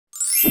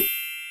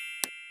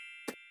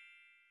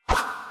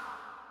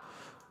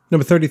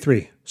Number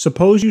 33.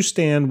 Suppose you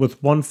stand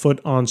with 1 foot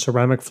on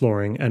ceramic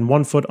flooring and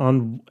 1 foot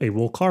on a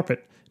wool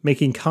carpet,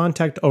 making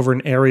contact over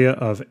an area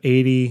of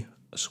 80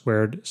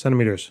 squared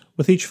centimeters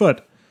with each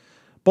foot.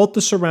 Both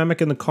the ceramic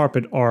and the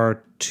carpet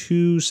are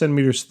 2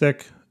 centimeters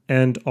thick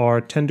and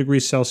are 10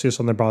 degrees Celsius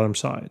on their bottom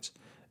sides.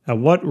 At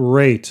what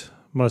rate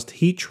must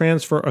heat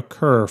transfer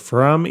occur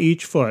from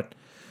each foot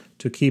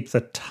to keep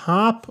the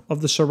top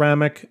of the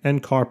ceramic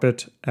and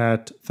carpet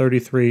at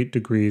 33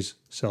 degrees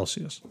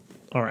Celsius?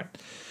 All right.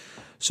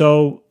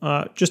 So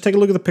just take a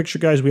look at the picture,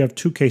 guys. We have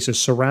 2 cases,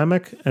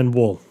 ceramic and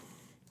wool.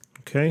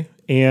 Okay.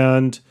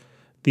 And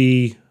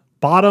the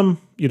bottom,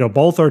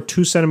 both are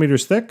 2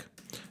 centimeters thick.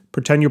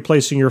 Pretend you're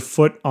placing your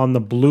foot on the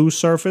blue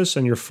surface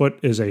and your foot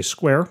is a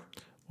square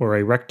or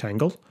a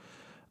rectangle.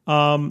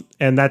 And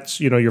that's,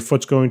 your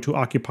foot's going to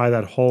occupy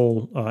that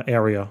whole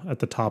area at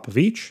the top of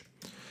each.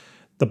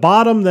 The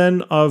bottom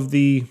then of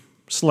the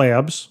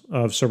slabs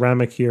of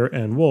ceramic here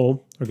and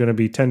wool are going to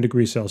be 10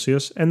 degrees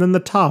Celsius. And then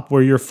the top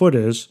where your foot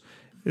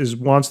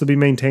wants to be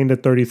maintained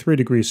at 33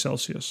 degrees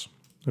Celsius.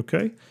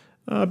 Okay?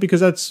 Because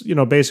that's,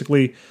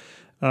 basically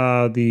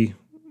an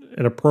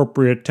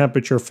appropriate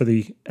temperature for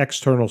the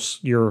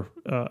your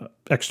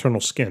external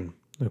skin.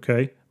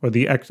 Okay? Or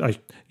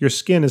your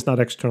skin is not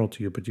external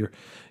to you, but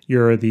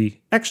you're the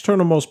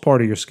externalmost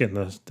part of your skin,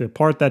 the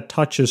part that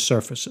touches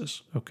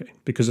surfaces. Okay,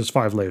 because it's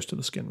 5 layers to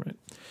the skin, right?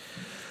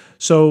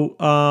 So,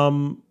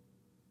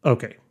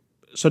 okay.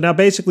 So now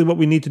basically what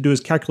we need to do is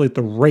calculate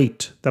the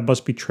rate that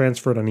must be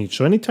transferred on each.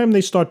 So anytime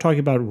they start talking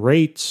about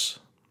rates,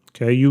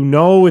 okay,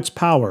 it's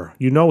power.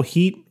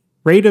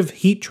 Rate of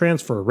heat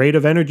transfer, rate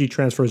of energy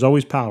transfer is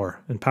always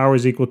power, and power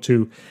is equal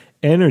to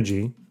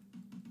energy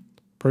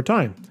per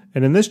time.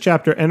 And in this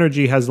chapter,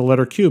 energy has the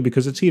letter Q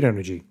because it's heat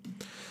energy.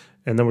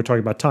 And then we're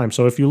talking about time.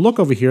 So if you look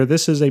over here,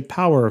 this is a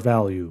power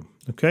value,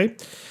 okay?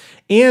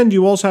 And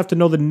you also have to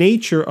know the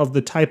nature of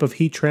the type of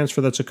heat transfer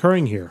that's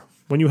occurring here.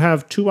 When you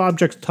have 2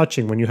 objects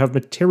touching, when you have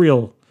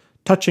material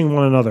touching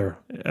one another,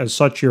 as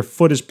such your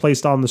foot is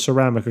placed on the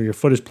ceramic or your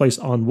foot is placed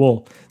on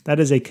wool, that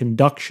is a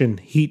conduction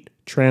heat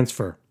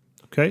transfer,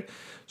 okay?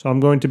 So I'm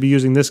going to be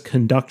using this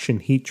conduction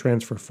heat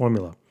transfer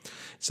formula.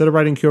 Instead of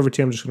writing Q over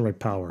T, I'm just going to write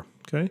power,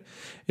 okay?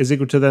 Is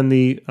equal to then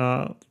the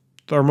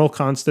thermal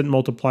constant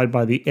multiplied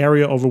by the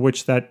area over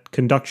which that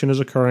conduction is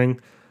occurring,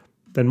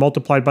 then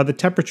multiplied by the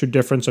temperature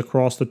difference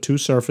across the 2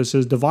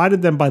 surfaces,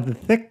 divided then by the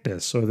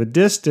thickness or the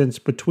distance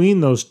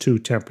between those 2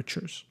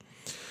 temperatures.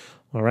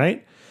 All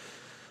right?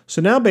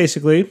 So now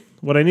basically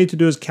what I need to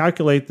do is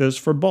calculate this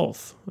for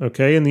both,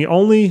 okay? And the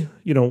only,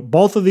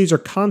 both of these are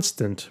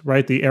constant,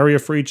 right? The area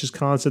for each is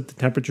constant, the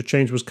temperature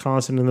change was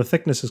constant, and the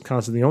thickness is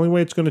constant. The only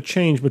way it's going to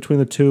change between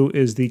the 2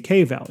 is the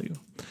K value.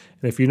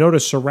 And if you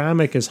notice,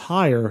 ceramic is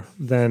higher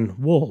than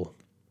wool,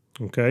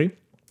 okay?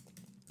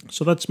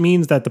 So that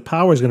means that the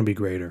power is going to be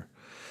greater.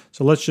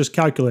 So let's just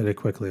calculate it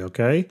quickly,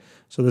 okay?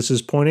 So this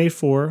is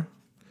 0.84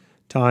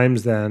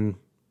 times then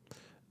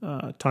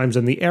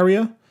the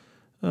area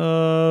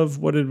of,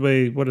 what did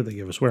they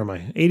give us? Where am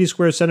I? 80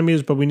 square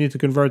centimeters, but we need to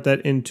convert that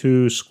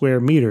into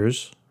square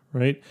meters,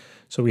 right?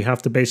 So we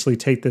have to basically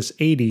take this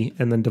 80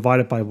 and then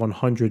divide it by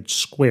 100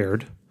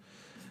 squared.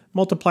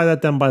 Multiply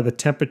that then by the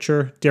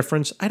temperature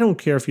difference. I don't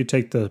care if you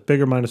take the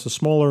bigger minus the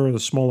smaller or the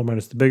smaller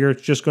minus the bigger.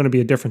 It's just going to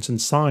be a difference in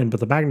sign, but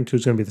the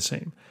magnitude is going to be the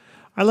same.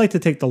 I like to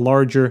take the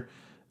larger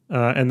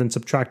and then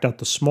subtract out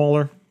the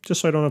smaller, just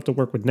so I don't have to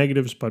work with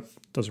negatives, but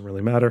it doesn't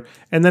really matter.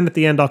 And then at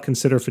the end, I'll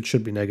consider if it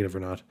should be negative or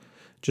not.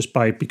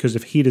 Because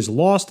if heat is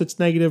lost, it's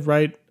negative,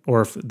 right?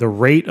 Or if the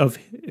rate of,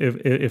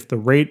 if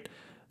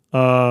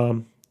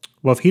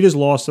heat is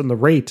lost, then the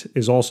rate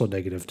is also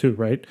negative too,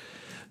 right?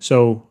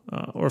 So,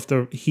 or if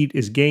the heat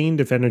is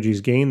gained, if energy is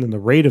gained, then the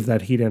rate of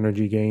that heat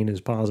energy gain is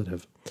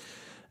positive.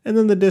 And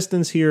then the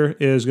distance here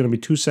is going to be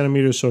 2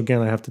 centimeters. So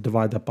again, I have to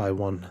divide that by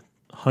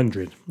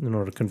 100 in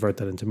order to convert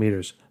that into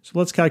meters. So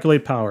let's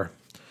calculate power.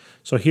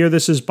 So here,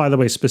 this is, by the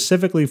way,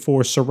 specifically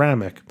for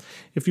ceramic.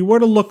 If you were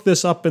to look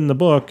this up in the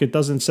book, it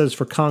doesn't say it's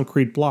for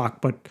concrete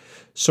block, but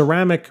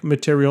ceramic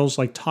materials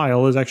like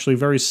tile is actually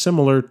very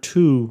similar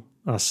to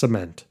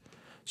cement.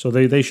 So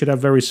they should have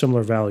very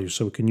similar values.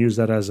 So we can use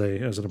that as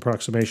an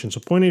approximation. So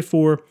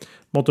 0.84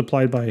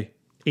 multiplied by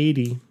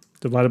 80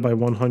 divided by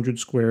 100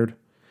 squared,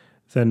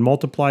 then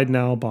multiplied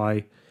now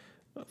by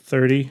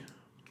 33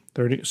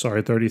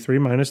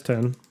 minus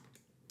 10.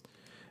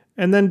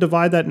 And then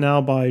divide that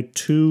now by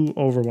 2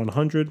 over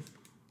 100. And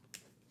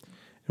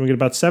we get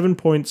about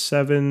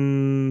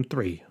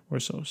 7.73 or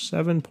so.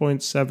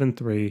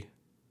 7.73.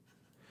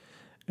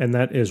 And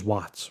that is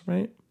watts,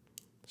 right?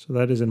 So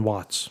that is in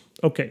watts.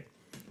 Okay.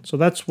 So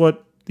that's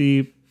what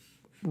the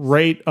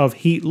rate of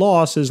heat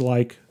loss is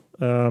like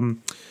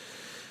when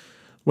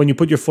you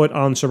put your foot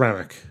on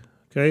ceramic,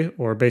 okay?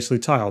 Or basically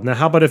tile. Now,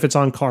 how about if it's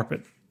on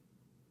carpet?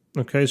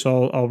 Okay,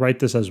 so I'll write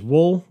this as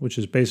wool, which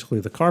is basically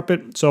the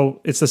carpet.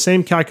 So it's the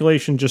same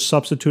calculation, just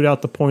substitute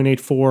out the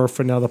 0.84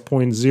 for now the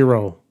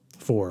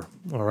 0.04,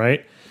 all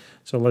right?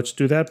 So let's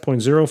do that,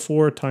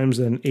 0.04 times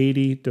then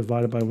 80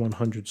 divided by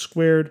 100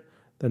 squared,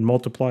 then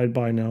multiplied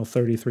by now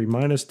 33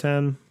 minus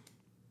 10.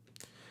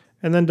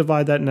 and then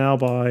divide that now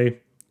by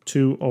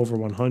 2 over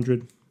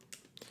 100.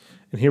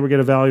 And here we get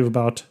a value of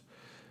about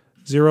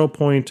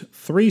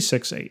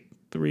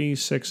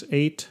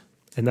 0.368,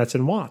 and that's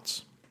in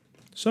watts.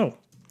 So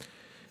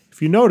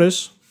if you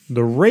notice,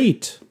 the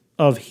rate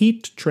of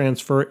heat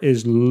transfer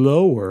is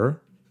lower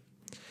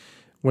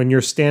when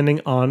you're standing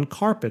on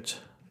carpet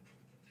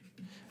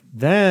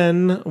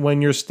than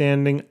when you're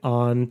standing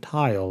on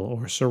tile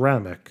or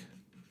ceramic.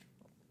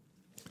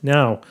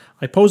 Now,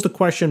 I posed a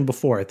question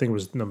before, I think it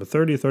was number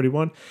 30 or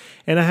 31,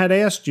 and I had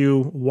asked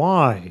you,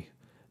 why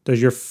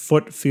does your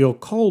foot feel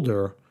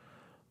colder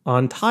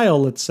on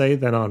tile, let's say,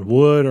 than on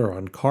wood or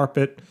on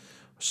carpet,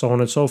 so on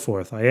and so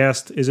forth? I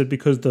asked, is it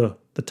because the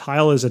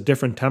tile is a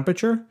different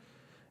temperature?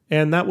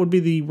 And that would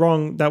be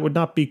that would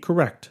not be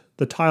correct.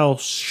 The tile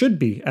should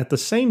be at the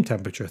same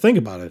temperature. Think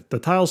about it. The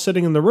tile's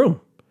sitting in the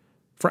room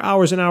for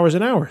hours and hours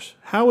and hours.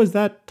 How is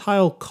that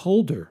tile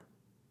colder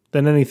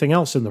than anything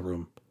else in the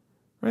room,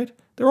 right?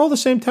 They're all the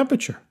same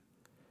temperature.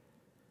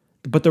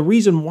 But the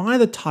reason why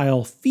the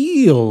tile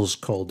feels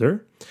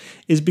colder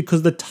is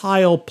because the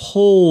tile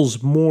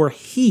pulls more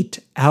heat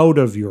out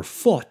of your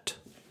foot,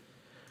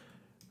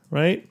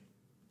 right?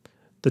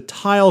 The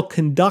tile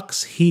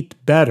conducts heat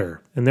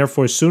better, and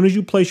therefore as soon as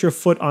you place your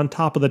foot on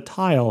top of the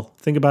tile,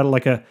 think about it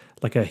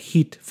like a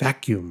heat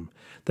vacuum.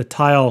 The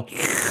tile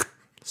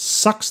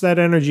sucks that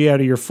energy out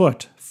of your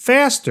foot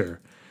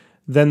faster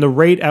than the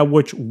rate at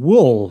which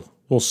wool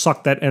will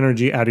suck that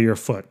energy out of your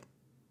foot.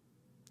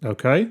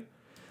 Okay?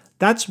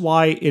 That's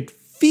why it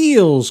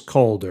feels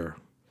colder.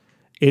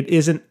 It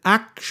isn't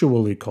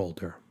actually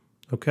colder.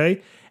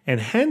 Okay? And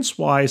hence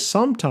why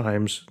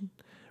sometimes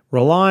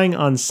relying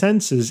on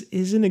senses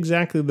isn't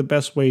exactly the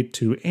best way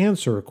to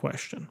answer a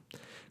question.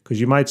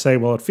 Because you might say,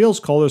 well, it feels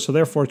colder, so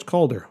therefore it's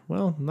colder.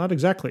 Well, not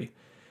exactly.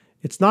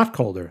 It's not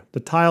colder. The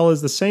tile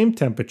is the same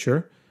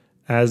temperature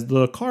as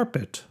the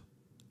carpet.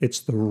 It's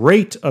the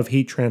rate of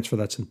heat transfer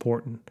that's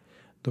important.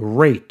 The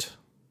rate.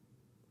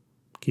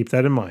 Keep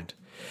that in mind.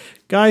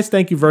 Guys,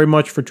 thank you very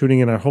much for tuning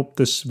in. I hope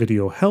this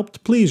video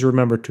helped. Please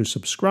remember to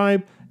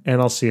subscribe,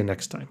 and I'll see you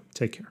next time.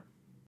 Take care.